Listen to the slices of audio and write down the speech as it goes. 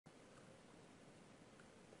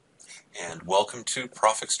And welcome to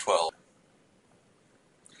Prophix 12.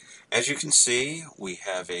 As you can see, we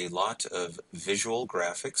have a lot of visual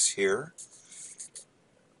graphics here,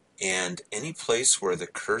 and any place where the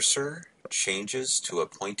cursor changes to a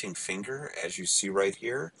pointing finger, as you see right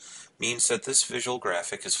here, means that this visual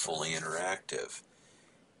graphic is fully interactive.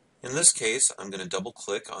 In this case, I'm going to double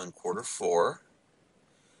click on quarter 4,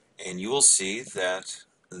 and you will see that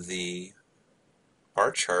the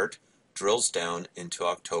bar chart drills down into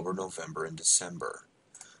October, November, and December.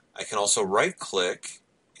 I can also right click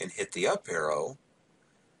and hit the up arrow,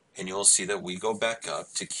 and you'll see that we go back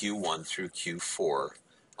up to Q1 through Q4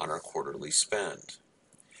 on our quarterly spend.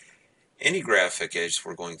 Any graphic as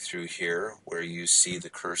we're going through here where you see the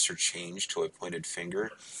cursor change to a pointed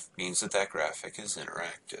finger means that that graphic is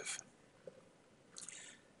interactive.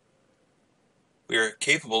 We are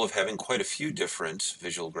capable of having quite a few different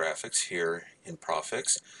visual graphics here in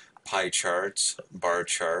Prophix: pie charts, bar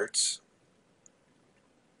charts.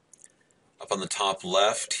 Up on the top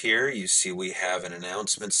left here, you see we have an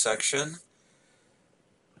announcement section.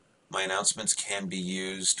 My announcements can be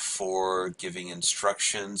used for giving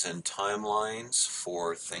instructions and timelines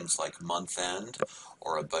for things like month end,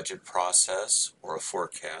 or a budget process, or a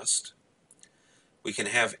forecast. We can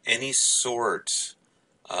have any sort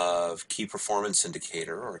of key performance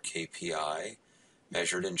indicator, or KPI,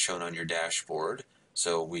 measured and shown on your dashboard.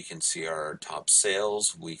 So we can see our top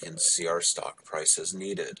sales, we can see our stock price as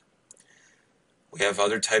needed. We have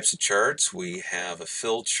other types of charts. We have a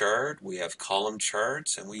fill chart, we have column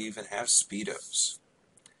charts, and we even have speedos.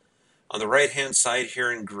 On the right-hand side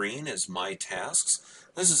here in green is My Tasks.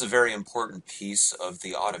 This is a very important piece of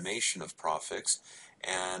the automation of Prophix,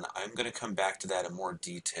 and I'm going to come back to that in more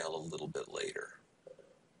detail a little bit later.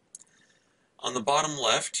 On the bottom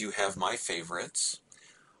left, you have My Favorites.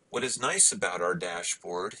 What is nice about our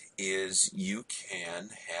dashboard is you can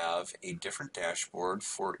have a different dashboard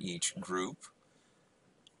for each group,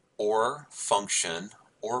 or function,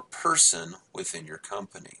 or person within your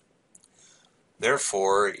company.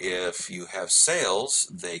 Therefore, if you have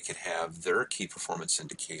sales, they could have their key performance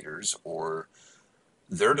indicators or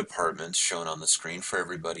their departments shown on the screen for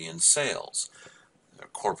everybody in sales. Their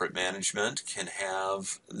corporate management can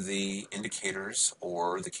have the indicators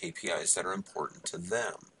or the KPIs that are important to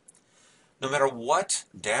them. No matter what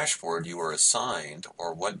dashboard you are assigned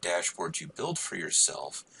or what dashboard you build for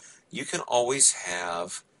yourself, you can always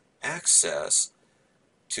have access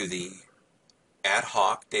to the ad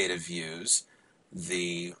hoc data views,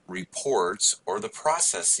 the reports, or the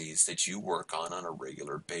processes that you work on a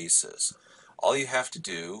regular basis. All you have to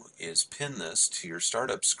do is pin this to your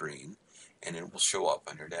startup screen and it will show up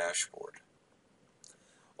on your dashboard.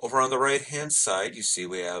 Over on the right hand side, you see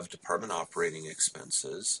we have department operating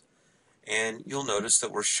expenses, and you'll notice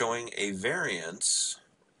that we're showing a variance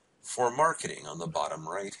for marketing on the bottom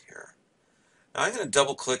right here. Now I'm going to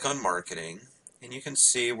double click on marketing, and you can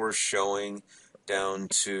see we're showing down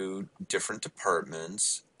to different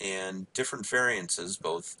departments and different variances,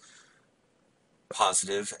 both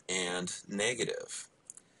positive and negative.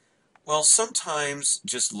 Well, sometimes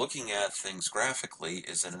just looking at things graphically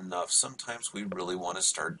isn't enough. Sometimes we really want to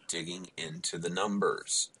start digging into the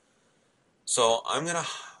numbers. So I'm going to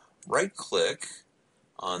right click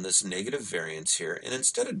on this negative variance here, and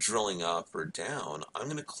instead of drilling up or down, I'm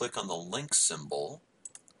going to click on the link symbol,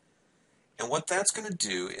 and what that's going to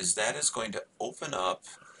do is that is going to open up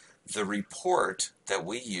the report that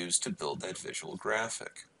we use to build that visual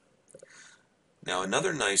graphic. Now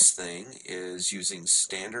another nice thing is using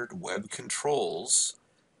standard web controls.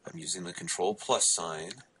 I'm using the control plus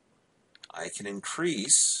sign. I can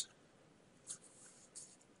increase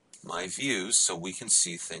my views so we can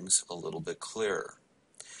see things a little bit clearer.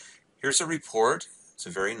 Here's a report. It's a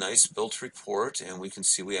very nice built report, and we can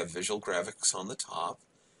see we have visual graphics on the top,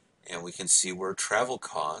 and we can see where travel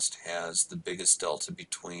cost has the biggest delta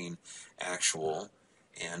between actual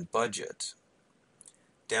and budget.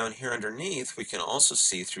 Down here underneath, we can also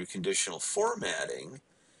see through conditional formatting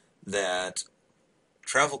that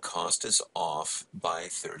travel cost is off by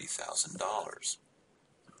 $30,000.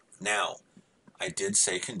 Now, I did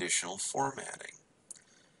say conditional formatting.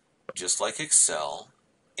 Just like Excel,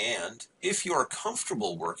 and if you are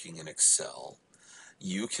comfortable working in Excel,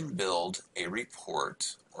 you can build a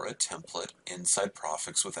report or a template inside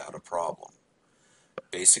Prophix without a problem.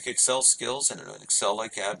 Basic Excel skills and an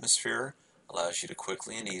Excel-like atmosphere allows you to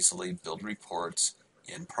quickly and easily build reports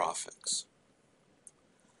in Prophix.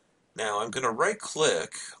 Now I'm going to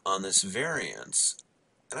right-click on this variance,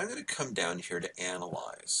 and I'm going to come down here to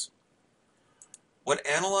Analyze. What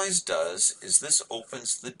Analyze does is this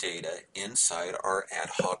opens the data inside our ad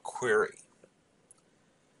hoc query.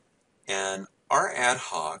 And our ad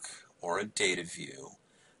hoc, or a data view,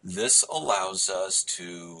 this allows us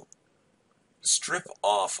to strip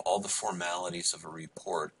off all the formalities of a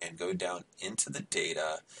report and go down into the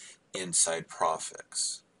data inside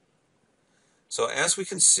Prophix. So as we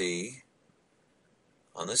can see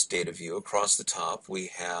on this data view across the top, we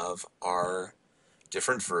have our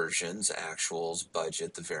different versions, actuals,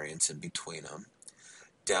 budget, the variance in between them.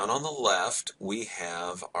 Down on the left, we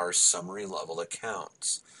have our summary level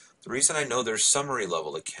accounts. The reason I know there's summary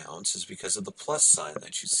level accounts is because of the plus sign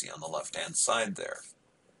that you see on the left-hand side there.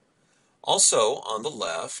 Also, on the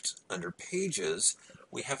left, under pages,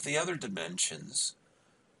 we have the other dimensions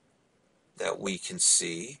that we can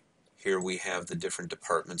see. Here we have the different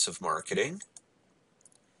departments of marketing.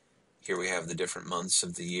 Here we have the different months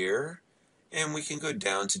of the year. And we can go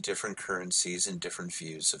down to different currencies and different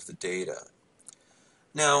views of the data.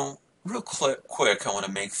 Now, real quick, I want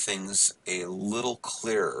to make things a little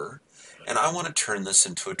clearer, and I want to turn this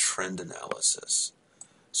into a trend analysis.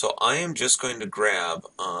 So I am just going to grab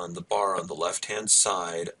on the bar on the left-hand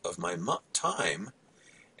side of my time,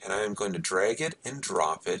 and I am going to drag it and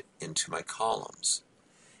drop it into my columns.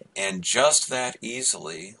 And just that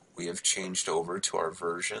easily, we have changed over to our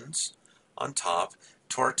versions on top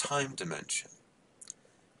to our time dimension.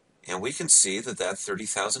 And we can see that that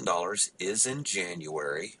 $30,000 is in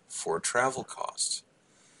January for travel costs.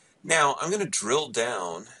 Now, I'm going to drill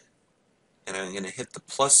down, and I'm going to hit the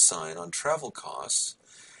plus sign on travel costs.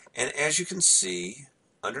 And as you can see,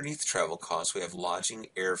 underneath travel costs, we have lodging,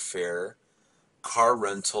 airfare, car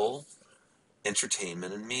rental,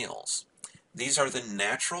 entertainment, and meals. These are the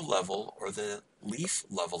natural level or the leaf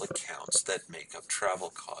level accounts that make up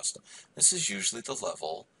travel cost. This is usually the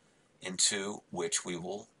level into which we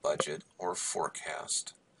will budget or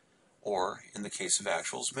forecast, or in the case of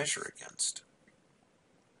actuals, measure against.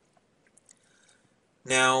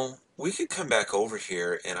 Now, we could come back over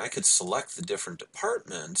here and I could select the different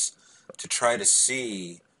departments to try to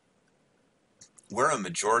see where a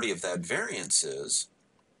majority of that variance is,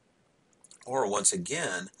 or once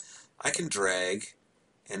again, I can drag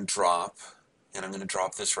and drop, and I'm going to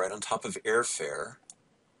drop this right on top of airfare.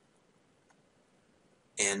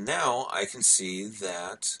 And now I can see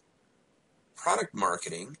that product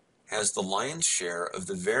marketing has the lion's share of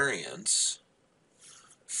the variance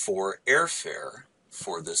for airfare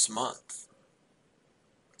for this month.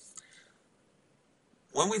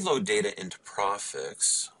 When we load data into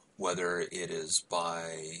Prophix, whether it is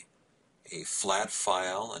by a flat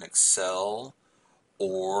file, an Excel,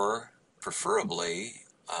 or preferably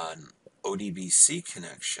an ODBC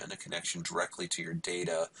connection, a connection directly to your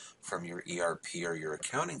data from your ERP or your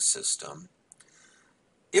accounting system,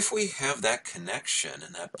 if we have that connection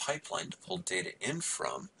and that pipeline to pull data in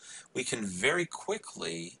from, we can very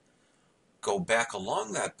quickly go back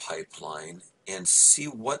along that pipeline and see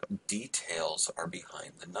what details are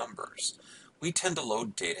behind the numbers. We tend to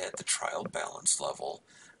load data at the trial balance level,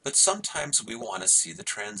 but sometimes we want to see the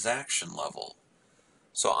transaction level.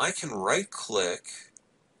 So I can right-click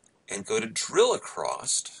and go to drill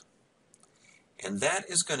across, and that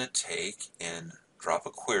is going to take and drop a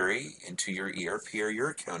query into your ERP or your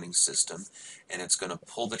accounting system, and it's going to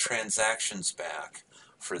pull the transactions back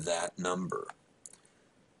for that number.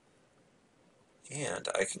 And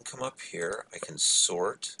I can come up here, I can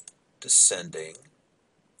sort descending,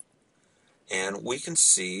 and we can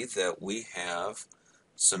see that we have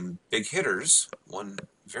some big hitters, one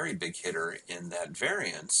very big hitter in that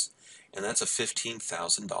variance, and that's a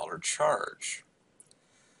 $15,000 charge.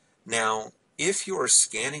 Now, if you are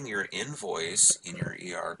scanning your invoice in your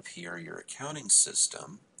ERP or your accounting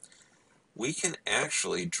system, we can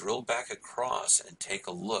actually drill back across and take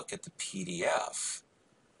a look at the PDF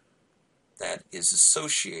that is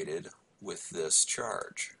associated with this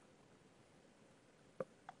charge.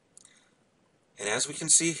 And as we can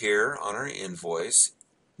see here on our invoice,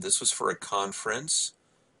 this was for a conference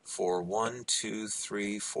for 1, 2,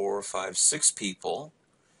 3, 4, 5, 6 people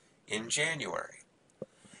in January.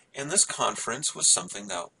 And this conference was something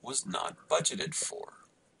that was not budgeted for.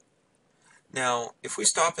 Now, if we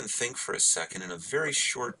stop and think for a second, in a very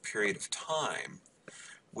short period of time,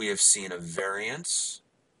 we have seen a variance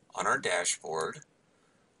on our dashboard.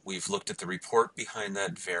 We've looked at the report behind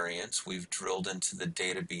that variance. We've drilled into the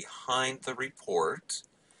data behind the report.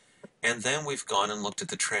 And then we've gone and looked at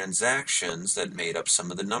the transactions that made up some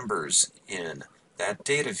of the numbers in that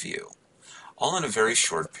data view, all in a very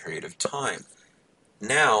short period of time.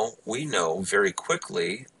 Now we know very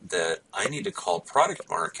quickly that I need to call product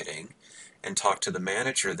marketing and talk to the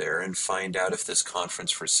manager there and find out if this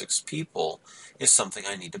conference for 6 people is something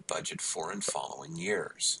I need to budget for in following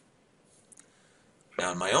years.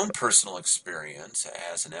 Now, in my own personal experience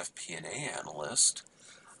as an FP&A analyst,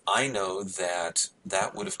 I know that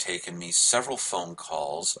that would have taken me several phone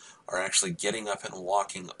calls or actually getting up and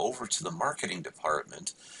walking over to the marketing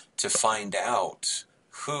department to find out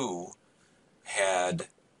who had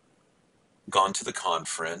gone to the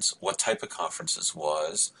conference, what type of conference this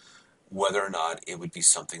was, whether or not it would be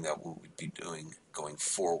something that we would be doing going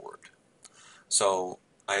forward. So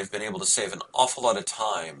I've been able to save an awful lot of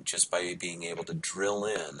time just by being able to drill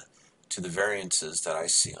in to the variances that I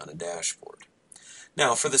see on a dashboard.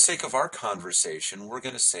 Now, for the sake of our conversation, we're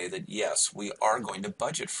going to say that yes, we are going to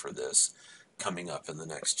budget for this coming up in the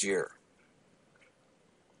next year.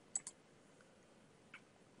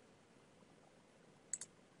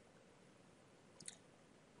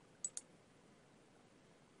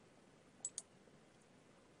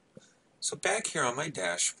 So back here on my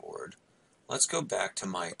dashboard, let's go back to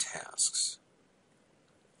my tasks.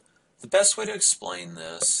 The best way to explain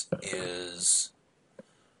this is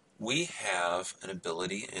we have an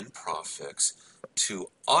ability in Prophix to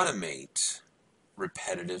automate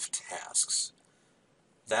repetitive tasks.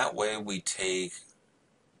 That way we take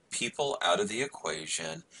people out of the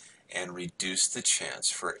equation and reduce the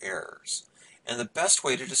chance for errors. And the best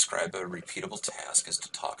way to describe a repeatable task is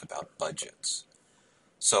to talk about budgets.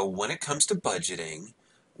 So when it comes to budgeting,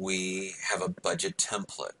 we have a budget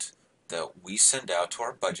template that we send out to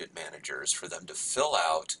our budget managers for them to fill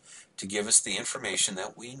out to give us the information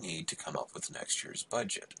that we need to come up with next year's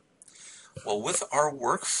budget. Well, with our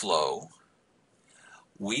workflow,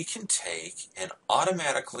 we can take and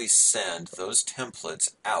automatically send those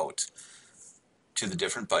templates out to the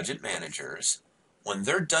different budget managers. When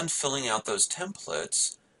they're done filling out those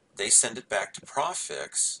templates, they send it back to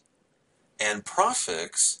Prophix, and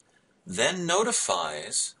Prophix then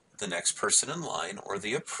notifies the next person in line or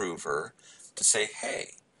the approver to say,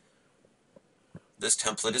 hey, this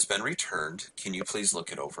template has been returned. Can you please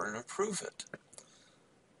look it over and approve it?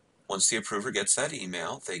 Once the approver gets that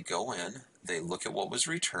email, they go in, they look at what was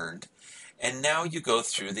returned, and now you go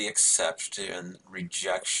through the acceptance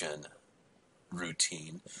rejection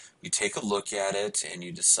routine. You take a look at it and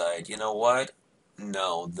you decide, you know what?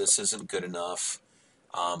 No, this isn't good enough.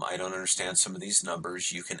 I don't understand some of these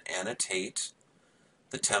numbers. You can annotate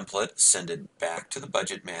the template, send it back to the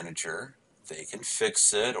budget manager. They can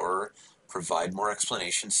fix it or provide more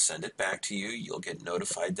explanations, send it back to you. You'll get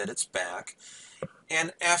notified that it's back.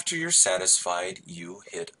 And after you're satisfied, you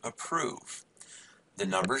hit approve. The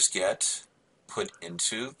numbers get put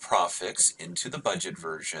into Prophix, into the budget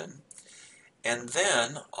version, and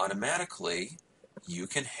then automatically you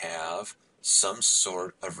can have some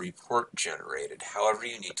sort of report generated. However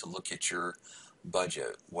you need to look at your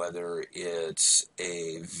budget, whether it's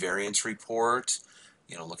a variance report,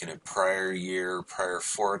 looking at prior year, prior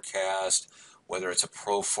forecast, whether it's a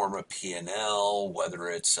pro forma P&L, whether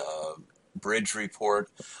it's a bridge report,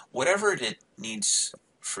 whatever it needs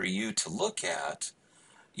for you to look at,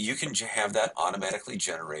 you can have that automatically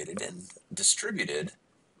generated and distributed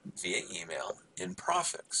via email in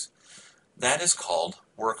Prophix. That is called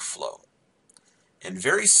workflow. And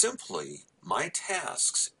very simply, my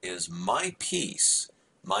tasks is my piece,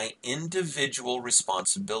 my individual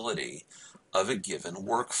responsibility of a given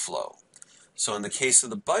workflow. So in the case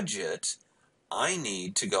of the budget, I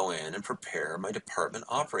need to go in and prepare my department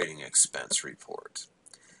operating expense report.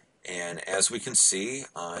 And as we can see,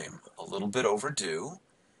 I'm a little bit overdue,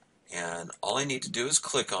 and all I need to do is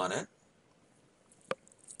click on it,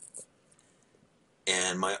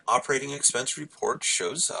 and my operating expense report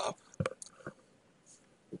shows up.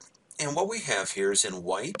 And what we have here is in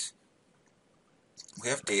white, we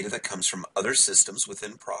have data that comes from other systems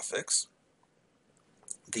within Prophix.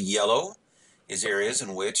 The yellow is areas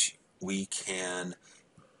in which we can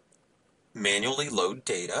manually load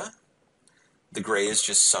data. The gray is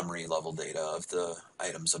just summary level data of the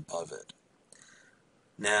items above it.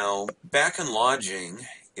 Now, back in lodging,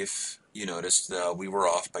 if you noticed, we were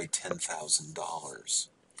off by $10,000.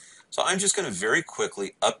 So I'm just going to very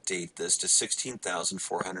quickly update this to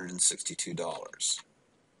 $16,462.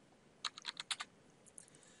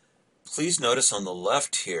 Please notice on the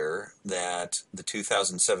left here that the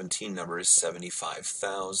 2017 number is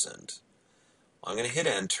 75,000. I'm going to hit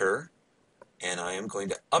enter, and I am going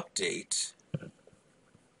to update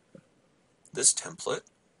this template.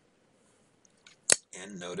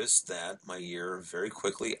 And notice that my year very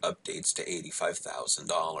quickly updates to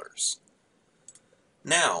 $85,000.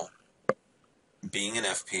 Now, being an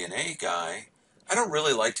FP&A guy, I don't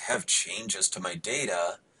really like to have changes to my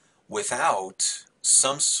data without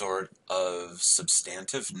some sort of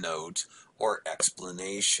substantive note or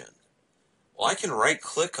explanation. Well, I can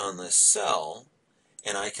right-click on this cell,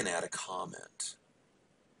 and I can add a comment.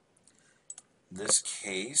 In this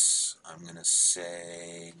case, I'm going to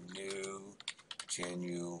say new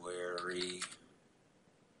January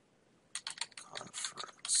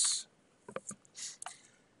conference.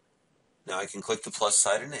 Now I can click the plus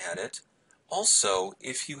sign and add it. Also,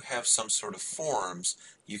 if you have some sort of forms,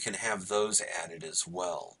 you can have those added as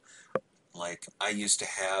well. Like I used to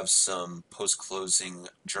have some post-closing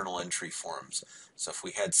journal entry forms. So if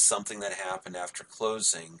we had something that happened after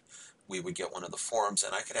closing, we would get one of the forms,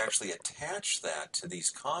 and I could actually attach that to these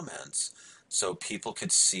comments so people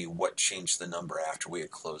could see what changed the number after we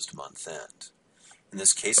had closed month end. In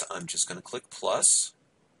this case, I'm just going to click plus,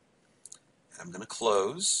 and I'm going to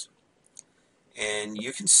close, and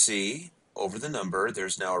you can see over the number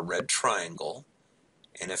there's now a red triangle,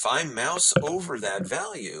 and if I mouse over that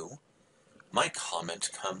value, my comment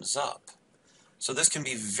comes up. So this can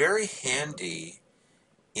be very handy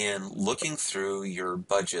in looking through your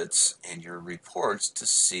budgets and your reports to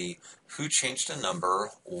see who changed a number,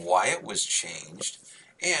 why it was changed,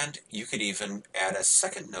 and you could even add a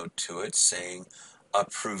second note to it saying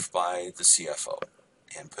approved by the CFO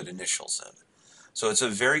and put initials in. So it's a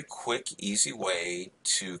very quick, easy way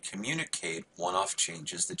to communicate one-off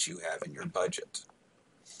changes that you have in your budget.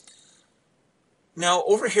 Now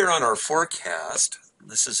over here on our forecast,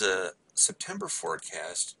 this is a September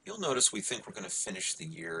forecast, you'll notice we think we're going to finish the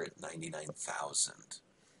year at 99,000.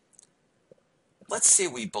 Let's say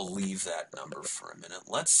we believe that number for a minute.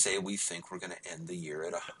 Let's say we think we're going to end the year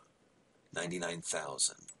at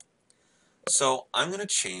 99,000. So I'm going to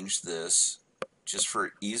change this, just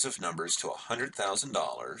for ease of numbers, to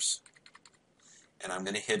 $100,000, and I'm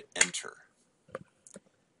going to hit enter.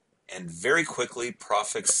 And very quickly,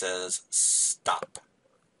 Prophix says, stop.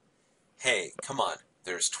 Hey, come on.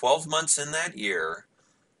 There's 12 months in that year.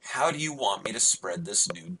 How do you want me to spread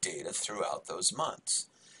this new data throughout those months?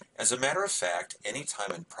 As a matter of fact,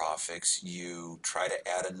 anytime in Prophix you try to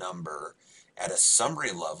add a number at a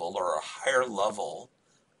summary level or a higher level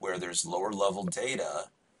where there's lower level data,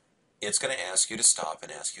 it's going to ask you to stop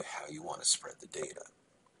and ask you how you want to spread the data.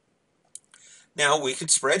 Now, we could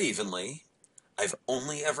spread evenly. I've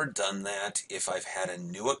only ever done that if I've had a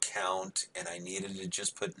new account and I needed to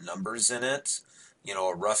just put numbers in it, you know,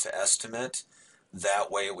 a rough estimate.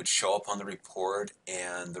 That way it would show up on the report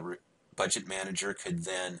and the budget manager could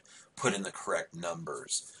then put in the correct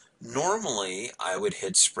numbers. Normally, I would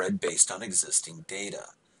hit spread based on existing data.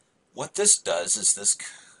 What this does is this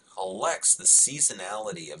collects the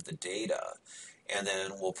seasonality of the data and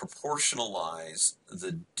then will proportionalize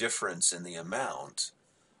the difference in the amount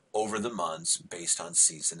over the months based on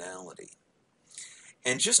seasonality.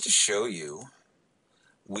 And just to show you,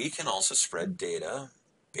 we can also spread data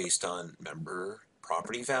based on member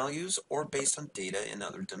property values or based on data in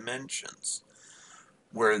other dimensions.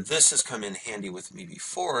 Where this has come in handy with me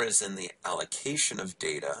before is in the allocation of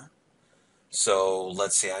data. So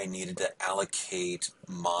let's say I needed to allocate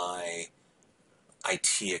my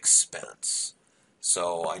IT expense.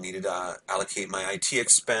 So I needed to allocate my IT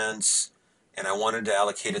expense, and I wanted to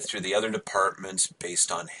allocate it through the other departments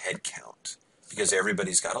based on headcount, because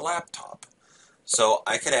everybody's got a laptop. So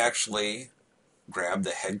I could actually grab the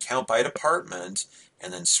headcount by department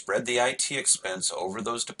and then spread the IT expense over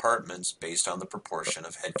those departments based on the proportion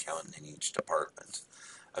of headcount in each department.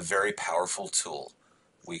 A very powerful tool.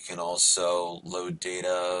 We can also load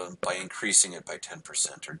data by increasing it by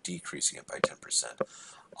 10% or decreasing it by 10%.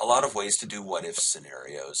 A lot of ways to do what-if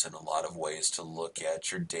scenarios and a lot of ways to look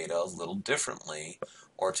at your data a little differently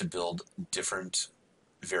or to build different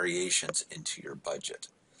variations into your budget.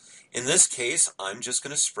 In this case, I'm just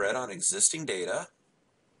going to spread on existing data.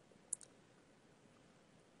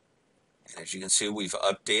 And as you can see, we've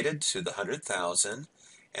updated to the 100,000,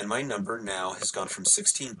 and my number now has gone from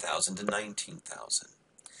 16,000 to 19,000.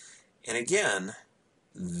 And again,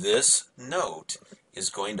 this note is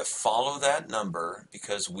going to follow that number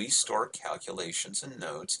because we store calculations and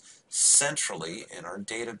notes centrally in our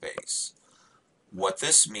database. What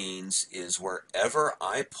this means is wherever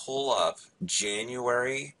I pull up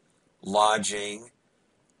January lodging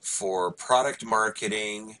for product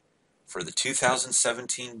marketing for the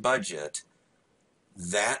 2017 budget,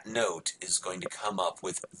 that note is going to come up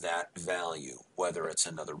with that value, whether it's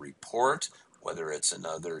another report, whether it's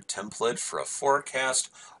another template for a forecast,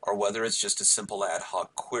 or whether it's just a simple ad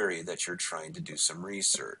hoc query that you're trying to do some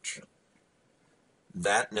research.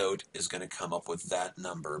 That note is going to come up with that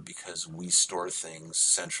number because we store things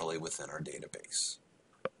centrally within our database.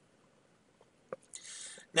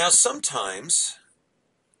 Now, sometimes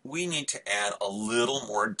we need to add a little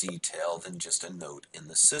more detail than just a note in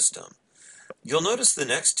the system. You'll notice the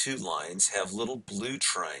next two lines have little blue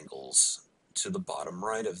triangles to the bottom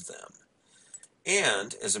right of them.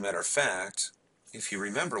 And as a matter of fact, if you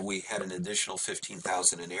remember, we had an additional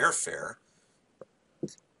 $15,000 in airfare.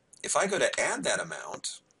 If I go to add that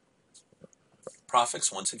amount,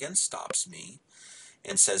 Prophix once again stops me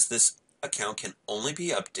and says this account can only be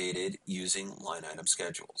updated using line item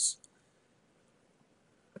schedules.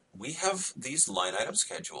 We have these line item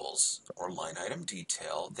schedules or line item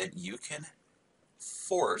detail that you can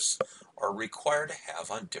force or require to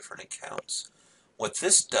have on different accounts. What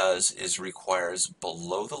this does is requires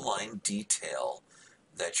below the line detail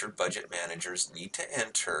that your budget managers need to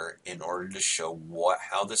enter in order to show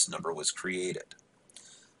how this number was created.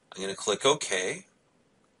 I'm going to click OK,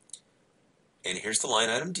 and here's the line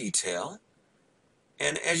item detail.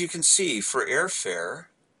 And as you can see, for airfare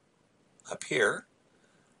up here,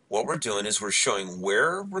 what we're doing is we're showing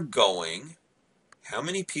where we're going, how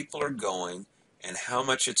many people are going, and how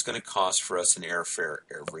much it's going to cost for us in airfare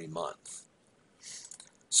every month.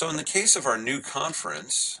 So in the case of our new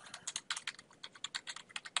conference,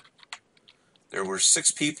 there were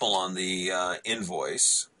 6 people on the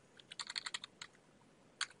invoice,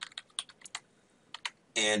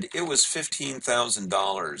 and it was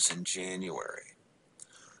 $15,000 in January.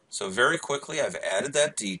 So very quickly I've added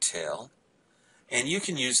that detail, and you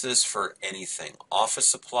can use this for anything. Office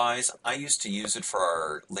supplies, I used to use it for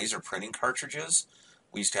our laser printing cartridges.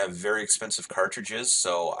 We used to have very expensive cartridges,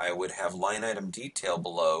 so I would have line item detail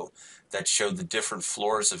below that showed the different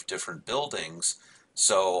floors of different buildings,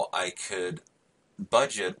 so I could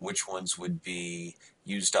budget which ones would be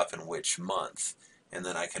used up in which month. And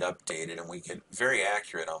then I could update it, and we get very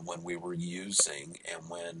accurate on when we were using and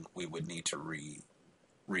when we would need to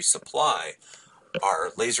resupply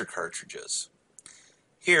our laser cartridges.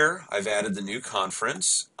 Here, I've added the new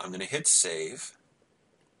conference. I'm going to hit save.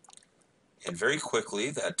 And very quickly,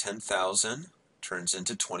 that 10,000 turns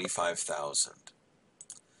into 25,000.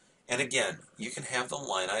 And again, you can have the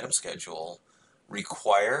line item schedule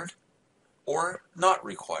required or not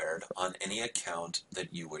required on any account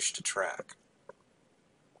that you wish to track.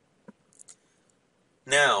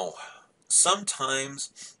 Now,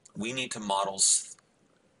 sometimes we need to model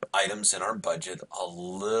items in our budget a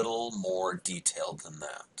little more detailed than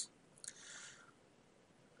that.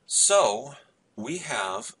 So, we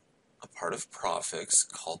have a part of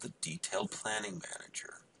Prophix called the Detailed Planning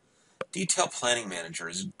Manager. Detailed Planning Manager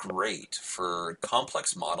is great for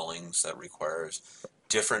complex modelings that requires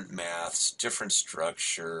different maths, different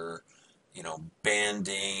structure,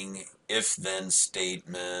 banding, if-then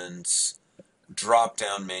statements,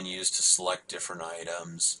 drop-down menus to select different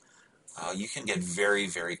items. You can get very,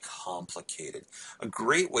 very complicated. A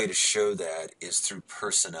great way to show that is through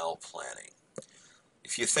personnel planning.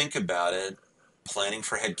 If you think about it, planning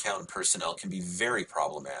for headcount and personnel can be very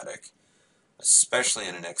problematic, especially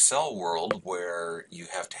in an Excel world where you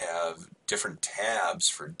have to have different tabs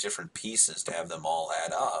for different pieces to have them all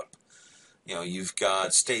add up. You've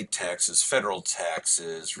got state taxes, federal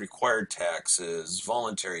taxes, required taxes,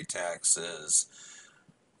 voluntary taxes.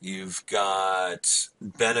 You've got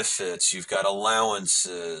benefits, you've got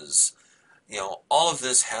allowances. All of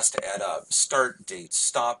this has to add up. Start dates,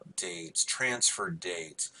 stop dates, transfer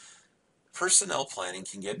dates. Personnel planning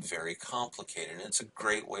can get very complicated, and it's a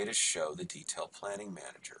great way to show the Detailed Planning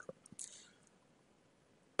Manager.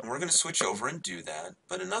 And we're going to switch over and do that.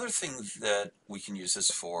 But another thing that we can use this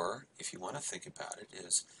for, if you want to think about it,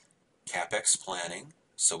 is CapEx planning.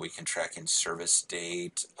 So we can track in service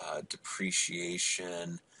date,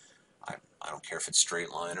 depreciation. I don't care if it's straight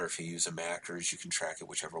line or if you use a macros, you can track it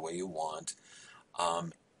whichever way you want.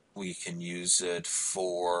 We can use it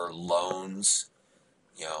for loans,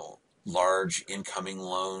 large incoming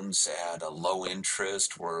loans at a low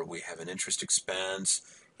interest where we have an interest expense,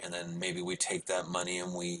 and then maybe we take that money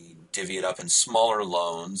and we divvy it up in smaller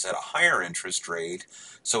loans at a higher interest rate,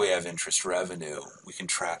 so we have interest revenue. We can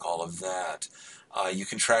track all of that. You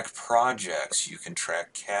can track projects. You can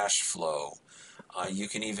track cash flow. You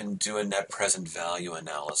can even do a net present value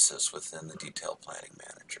analysis within the Detailed Planning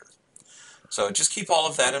Manager. So just keep all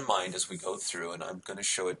of that in mind as we go through, and I'm going to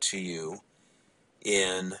show it to you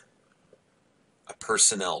in a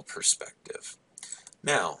personnel perspective.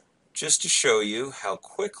 Now, just to show you how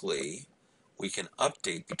quickly we can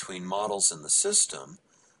update between models in the system,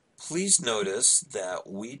 please notice that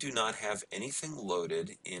we do not have anything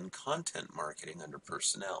loaded in content marketing under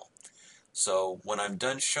personnel. So when I'm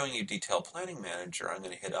done showing you Detailed Planning Manager, I'm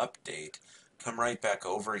going to hit Update, come right back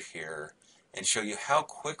over here, and show you how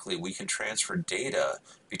quickly we can transfer data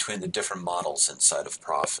between the different models inside of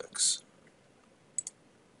Prophix.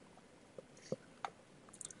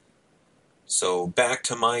 So back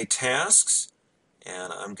to my tasks,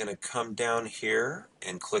 and I'm going to come down here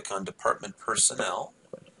and click on Department Personnel.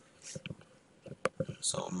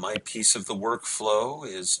 So my piece of the workflow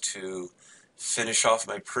is to finish off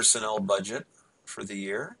my personnel budget for the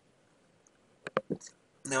year.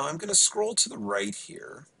 Now I'm going to scroll to the right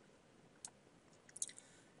here,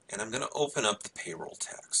 and I'm going to open up the payroll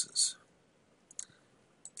taxes.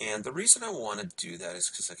 And the reason I want to do that is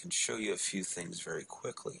because I can show you a few things very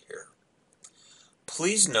quickly here.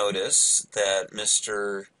 Please notice that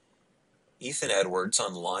Mr. Ethan Edwards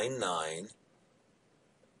on line 9,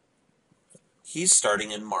 he's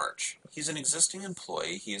starting in March. He's an existing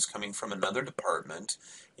employee. He is coming from another department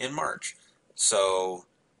in March. So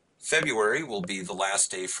February will be the last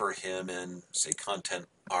day for him in, say,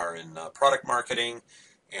 product marketing,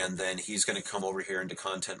 and then he's going to come over here into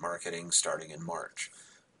content marketing starting in March.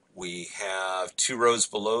 We have 2 rows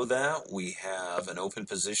below that. We have an open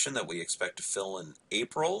position that we expect to fill in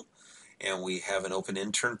April, and we have an open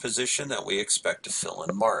intern position that we expect to fill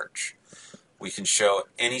in March. We can show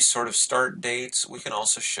any sort of start dates. We can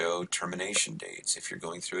also show termination dates. If you're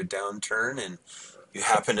going through a downturn and you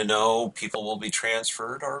happen to know people will be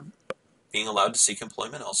transferred or being allowed to seek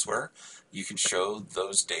employment elsewhere, you can show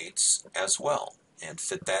those dates as well and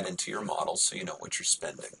fit that into your model so you know what you're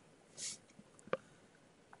spending.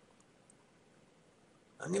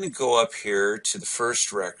 I'm going to go up here to the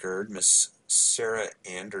first record, Miss Sarah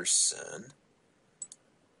Anderson,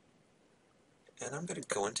 and I'm going to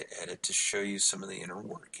go into Edit to show you some of the inner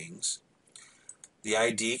workings. The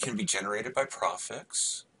ID can be generated by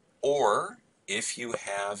Prophix, or if you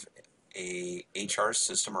have a HR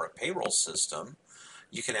system or a payroll system,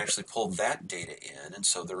 you can actually pull that data in, and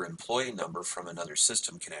so their employee number from another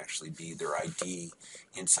system can actually be their ID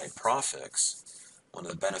inside Prophix. One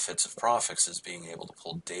of the benefits of Prophix is being able to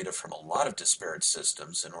pull data from a lot of disparate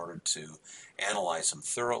systems in order to analyze them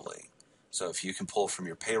thoroughly. So if you can pull from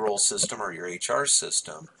your payroll system or your HR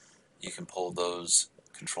system, you can pull those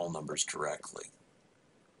control numbers directly.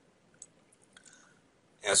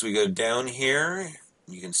 As we go down here,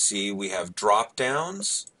 you can see we have drop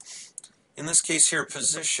downs. In this case here,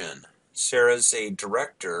 position. Sarah's a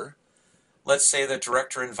director. Let's say that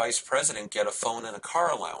director and vice president get a phone and a car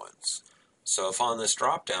allowance. So if on this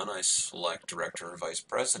drop down I select director or vice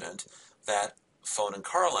president, that phone and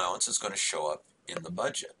car allowance is going to show up in the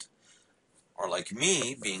budget. Or like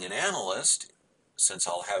me, being an analyst, since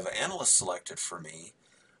I'll have an analyst selected for me,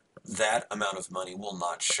 that amount of money will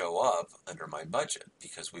not show up under my budget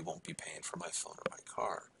because we won't be paying for my phone or my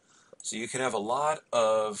car. So you can have a lot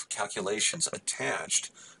of calculations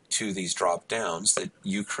attached to these drop downs that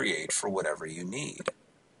you create for whatever you need.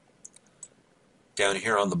 Down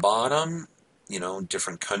here on the bottom,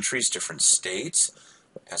 different countries, different states.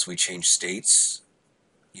 As we change states,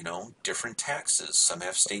 different taxes. Some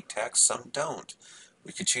have state tax, some don't.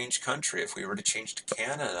 We could change country. If we were to change to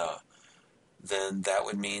Canada, then that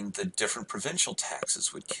would mean the different provincial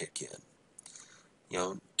taxes would kick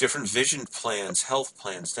in. Different vision plans, health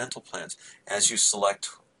plans, dental plans. As you select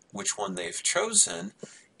which one they've chosen,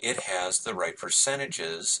 it has the right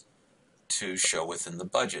percentages to show within the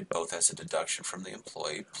budget, both as a deduction from the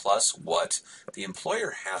employee plus what the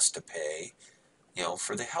employer has to pay,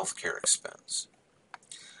 for the healthcare expense.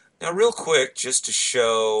 Now, real quick, just to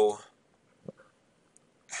show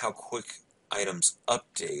how quick items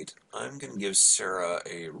update, I'm going to give Sarah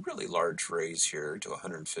a really large raise here to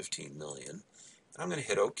 115 million. I'm going to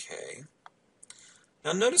hit OK.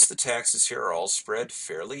 Now notice the taxes here are all spread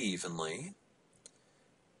fairly evenly.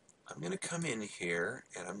 I'm going to come in here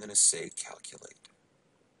and I'm going to say calculate.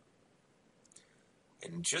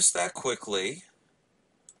 And just that quickly,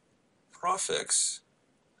 Prophix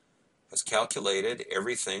has calculated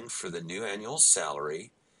everything for the new annual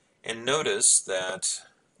salary, and notice that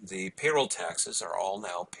the payroll taxes are all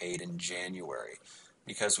now paid in January.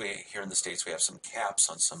 Because here in the States we have some caps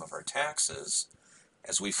on some of our taxes,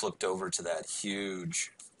 as we flipped over to that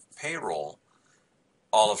huge payroll,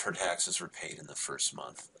 all of her taxes were paid in the first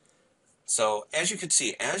month. So as you can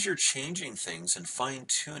see, as you're changing things and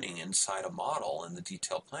fine-tuning inside a model in the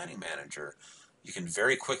Detailed Planning Manager, you can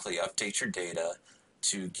very quickly update your data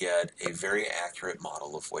to get a very accurate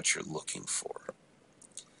model of what you're looking for.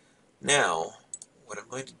 Now, what I'm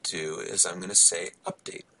going to do is I'm going to say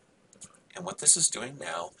update. And what this is doing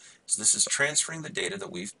now is this is transferring the data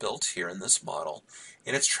that we've built here in this model,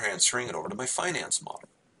 and it's transferring it over to my finance model.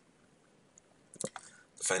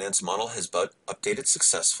 The finance model has updated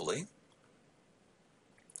successfully.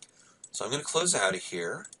 So I'm going to close out of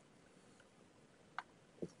here,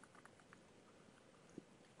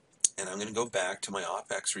 and I'm going to go back to my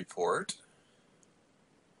OPEX report.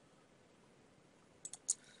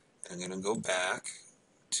 I'm going to go back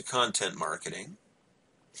to content marketing,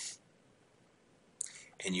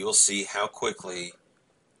 and you will see how quickly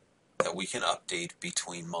that we can update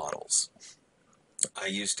between models. I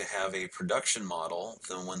used to have a production model,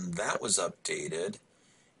 then when that was updated,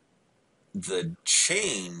 the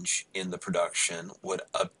change in the production would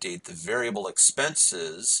update the variable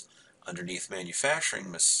expenses underneath manufacturing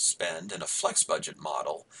spend in a flex budget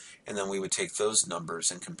model, and then we would take those numbers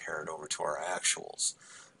and compare it over to our actuals.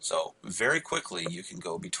 So very quickly you can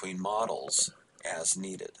go between models as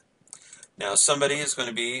needed. Now somebody is going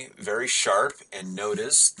to be very sharp and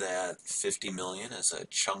notice that 50 million is a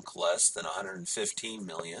chunk less than 115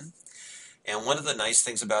 million. And one of the nice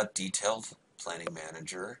things about Detailed Planning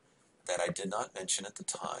Manager that I did not mention at the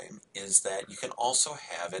time is that you can also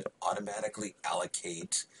have it automatically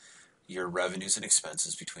allocate your revenues and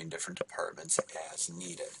expenses between different departments as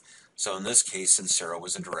needed. So in this case, since Sarah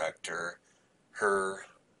was a director, her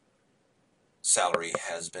salary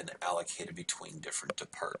has been allocated between different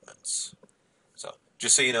departments. So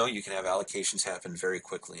just so you know, you can have allocations happen very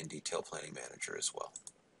quickly in Detailed Planning Manager as well.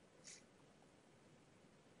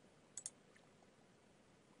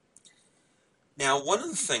 Now, one of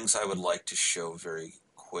the things I would like to show very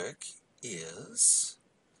quick is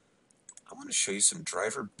I want to show you some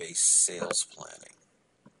driver-based sales planning.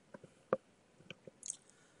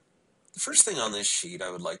 The first thing on this sheet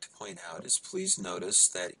I would like to point out is please notice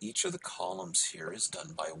that each of the columns here is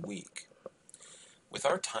done by week. With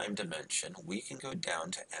our time dimension, we can go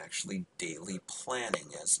down to actually daily planning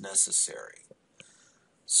as necessary.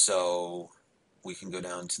 So we can go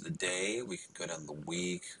down to the day, we can go down the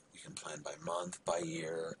week, we can plan by month, by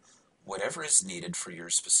year, whatever is needed for your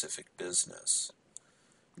specific business.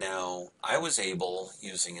 Now, I was able,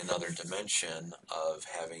 using another dimension of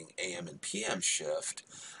having AM and PM shift,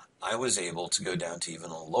 I was able to go down to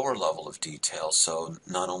even a lower level of detail, so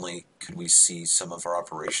not only could we see some of our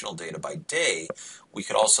operational data by day, we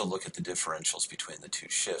could also look at the differentials between the two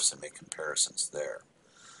shifts and make comparisons there.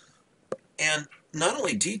 And not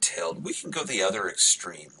only detailed, we can go the other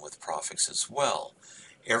extreme with Prophix as well.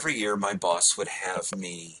 Every year my boss would have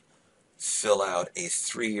me fill out a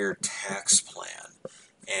 3-year tax plan,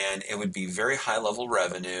 and it would be very high-level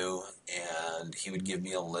revenue, and he would give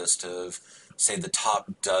me a list of, say, the top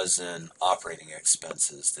dozen operating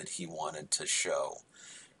expenses that he wanted to show.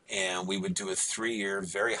 And we would do a 3-year,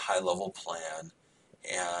 very high-level plan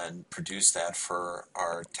and produce that for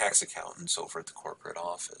our tax accountants over at the corporate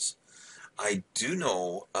office. I do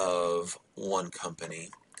know of one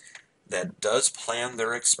company that does plan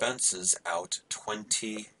their expenses out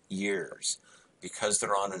 20 years. Because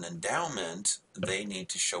they're on an endowment, they need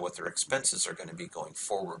to show what their expenses are going to be going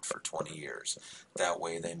forward for 20 years. That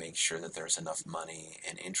way they make sure that there's enough money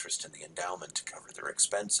and interest in the endowment to cover their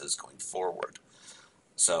expenses going forward.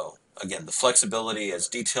 So again, the flexibility as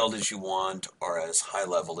detailed as you want or as high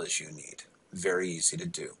level as you need. Very easy to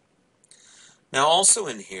do. Now also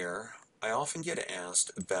in here, I often get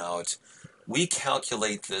asked about, we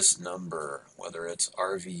calculate this number, whether it's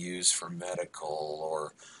RVUs for medical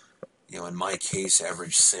or, in my case,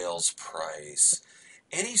 average sales price,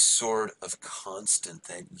 any sort of constant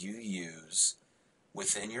that you use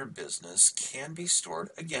within your business can be stored,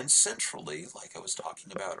 again, centrally, like I was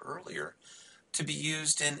talking about earlier, to be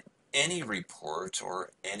used in any report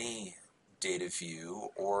or any data view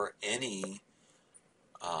or any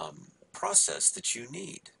process that you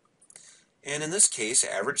need. And in this case,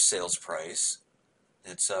 average sales price,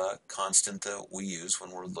 it's a constant that we use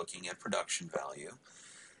when we're looking at production value.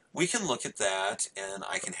 We can look at that, and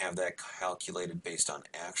I can have that calculated based on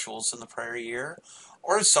actuals in the prior year,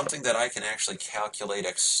 or it's something that I can actually calculate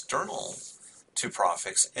external to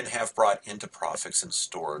Prophix and have brought into Prophix and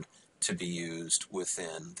stored to be used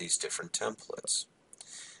within these different templates.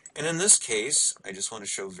 And in this case, I just want to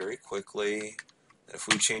show very quickly that if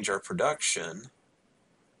we change our production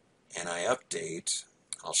and I update,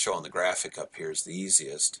 I'll show on the graphic up here is the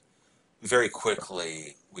easiest, very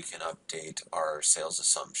quickly we can update our sales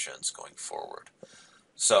assumptions going forward.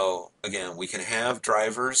 So again, we can have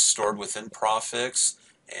drivers stored within Prophix,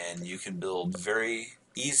 and you can build very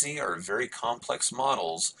easy or very complex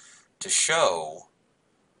models to show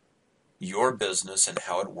your business and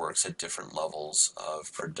how it works at different levels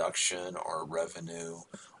of production or revenue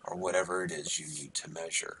or whatever it is you need to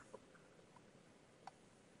measure.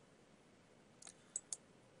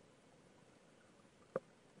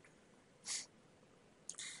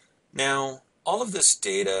 Now, all of this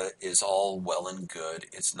data is all well and good.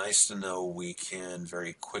 It's nice to know we can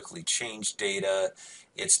very quickly change data.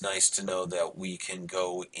 It's nice to know that we can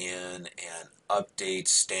go in and update,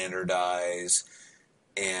 standardize,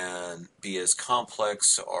 and be as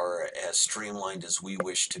complex or as streamlined as we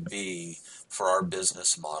wish to be for our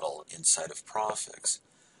business model inside of Prophix.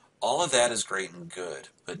 All of that is great and good,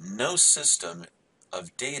 but no system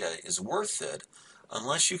of data is worth it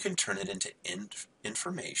unless you can turn it into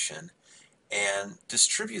information and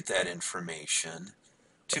distribute that information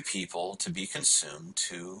to people to be consumed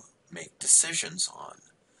to make decisions on.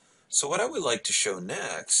 So what I would like to show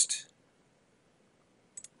next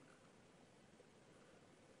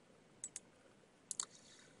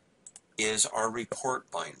is our report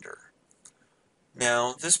binder.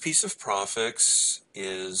 Now, this piece of Prophix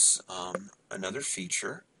is another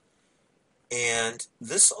feature, and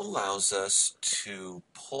this allows us to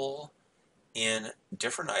pull in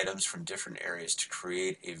different items from different areas to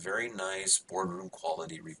create a very nice boardroom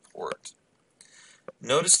quality report.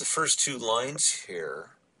 Notice the first two lines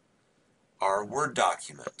here are Word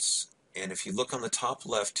documents, and if you look on the top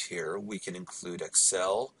left here, we can include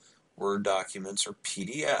Excel, Word documents, or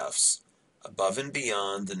PDFs above and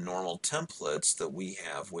beyond the normal templates that we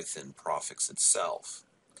have within Prophix itself.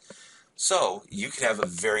 So you could have a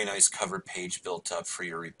very nice cover page built up for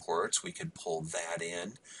your reports. We could pull that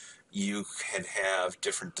in. You could have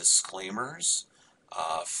different disclaimers,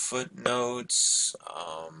 footnotes,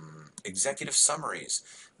 executive summaries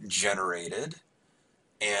generated,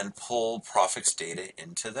 and pull Prophix data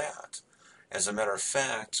into that. As a matter of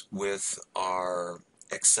fact, with our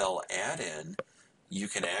Excel add-in, you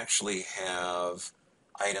can actually have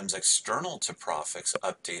items external to Prophix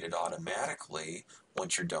updated automatically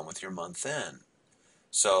once you're done with your month end.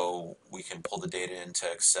 So we can pull the data into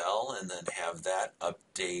Excel and then have that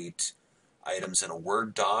update items in a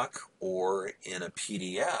Word doc or in a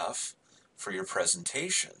PDF for your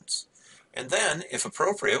presentations. And then, if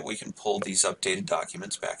appropriate, we can pull these updated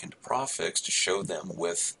documents back into Prophix to show them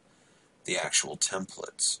with the actual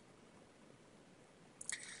templates.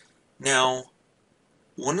 Now,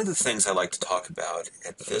 one of the things I like to talk about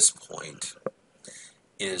at this point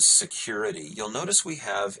is security. You'll notice we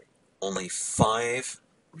have only 5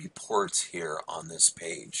 reports here on this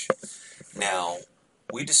page. Now,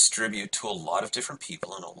 we distribute to a lot of different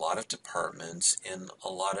people in a lot of departments in a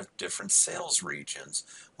lot of different sales regions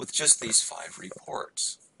with just these 5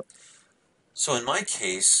 reports. So in my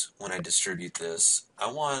case, when I distribute this,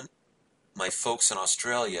 I want my folks in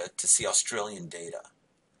Australia to see Australian data.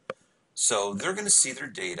 So they're going to see their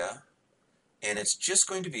data, and it's just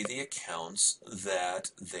going to be the accounts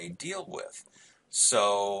that they deal with.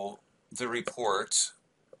 So the report,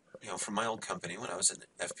 from my old company when I was in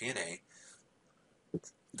FP&A,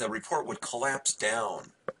 the report would collapse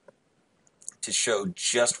down to show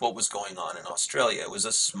just what was going on in Australia. It was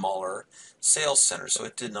a smaller sales center, so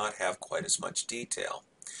it did not have quite as much detail.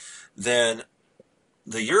 Then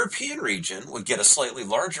the European region would get a slightly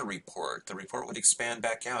larger report. The report would expand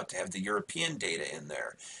back out to have the European data in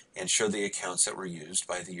there and show the accounts that were used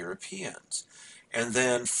by the Europeans. And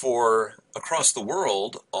then for across the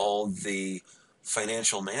world, all the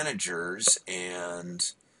financial managers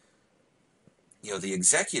and the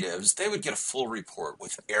executives, they would get a full report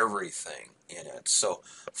with everything in it. So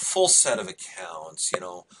full set of accounts,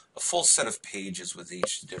 a full set of pages with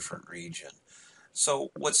each different region.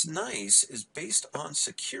 So what's nice is based on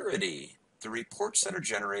security, the reports that are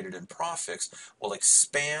generated in Prophix will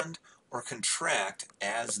expand or contract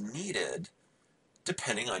as needed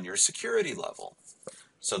depending on your security level.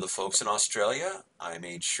 So the folks in Australia, I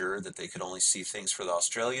made sure that they could only see things for the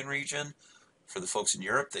Australian region. For the folks in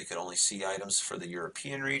Europe, they could only see items for the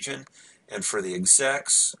European region. And for the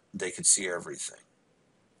execs, they could see everything.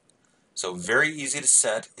 So very easy to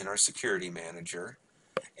set in our security manager.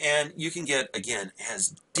 And you can get, again,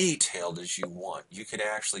 as detailed as you want. You could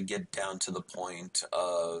actually get down to the point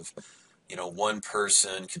of, one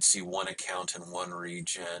person could see one account in one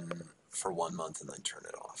region for 1 month and then turn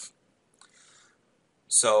it off.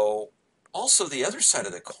 So also the other side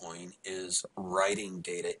of the coin is writing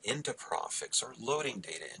data into Prophix or loading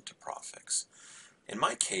data into Prophix. In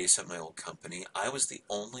my case, at my old company, I was the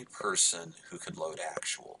only person who could load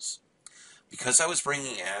actuals. Because I was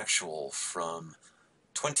bringing actual from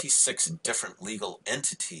 26 different legal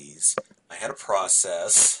entities, I had a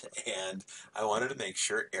process and I wanted to make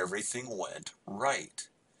sure everything went right.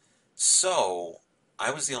 So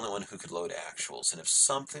I was the only one who could load actuals, and if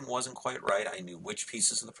something wasn't quite right, I knew which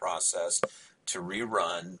pieces of the process to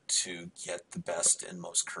rerun to get the best and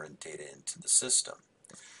most current data into the system.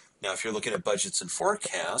 Now, if you're looking at budgets and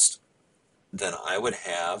forecast, then I would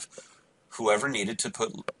have whoever needed to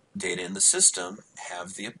put data in the system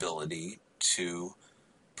have the ability to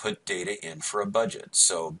put data in for a budget.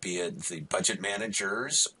 So be it the budget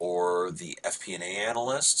managers or the FP&A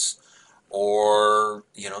analysts or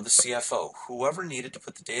the CFO. Whoever needed to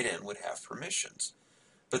put the data in would have permissions.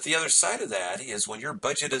 But the other side of that is when your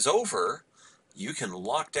budget is over, you can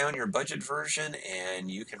lock down your budget version and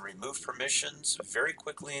you can remove permissions very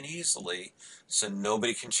quickly and easily so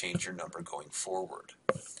nobody can change your number going forward.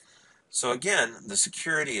 So again, the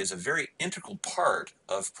security is a very integral part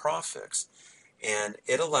of Prophix, and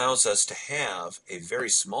it allows us to have a very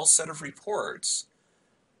small set of reports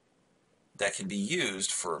that can be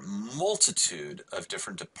used for a multitude of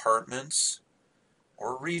different departments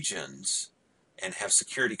or regions and have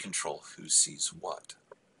security control who sees what.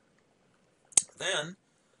 Then,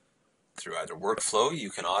 through either workflow, you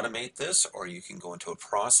can automate this, or you can go into a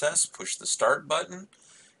process, push the start button,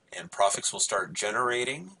 and Prophix will start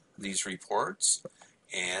generating these reports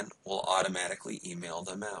and will automatically email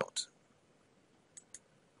them out.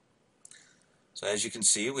 So as you can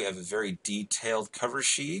see, we have a very detailed cover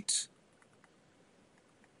sheet.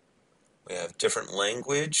 We have different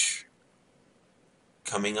language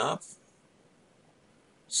coming up,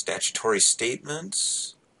 statutory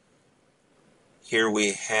statements. Here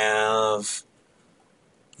we have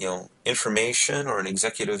information or an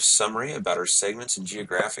executive summary about our segments and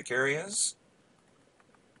geographic areas.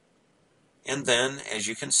 And then, as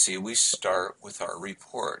you can see, we start with our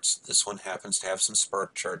reports. This one happens to have some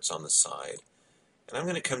spark charts on the side. And I'm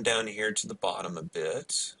going to come down here to the bottom a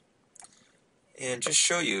bit and just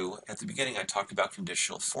show you, at the beginning I talked about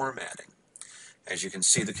conditional formatting. As you can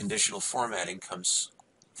see, the conditional formatting comes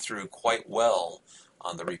through quite well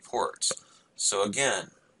on the reports. So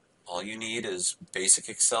again, all you need is basic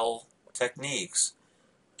Excel techniques,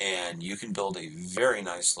 and you can build a very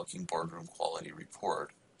nice looking boardroom quality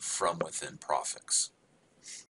report from within Prophix.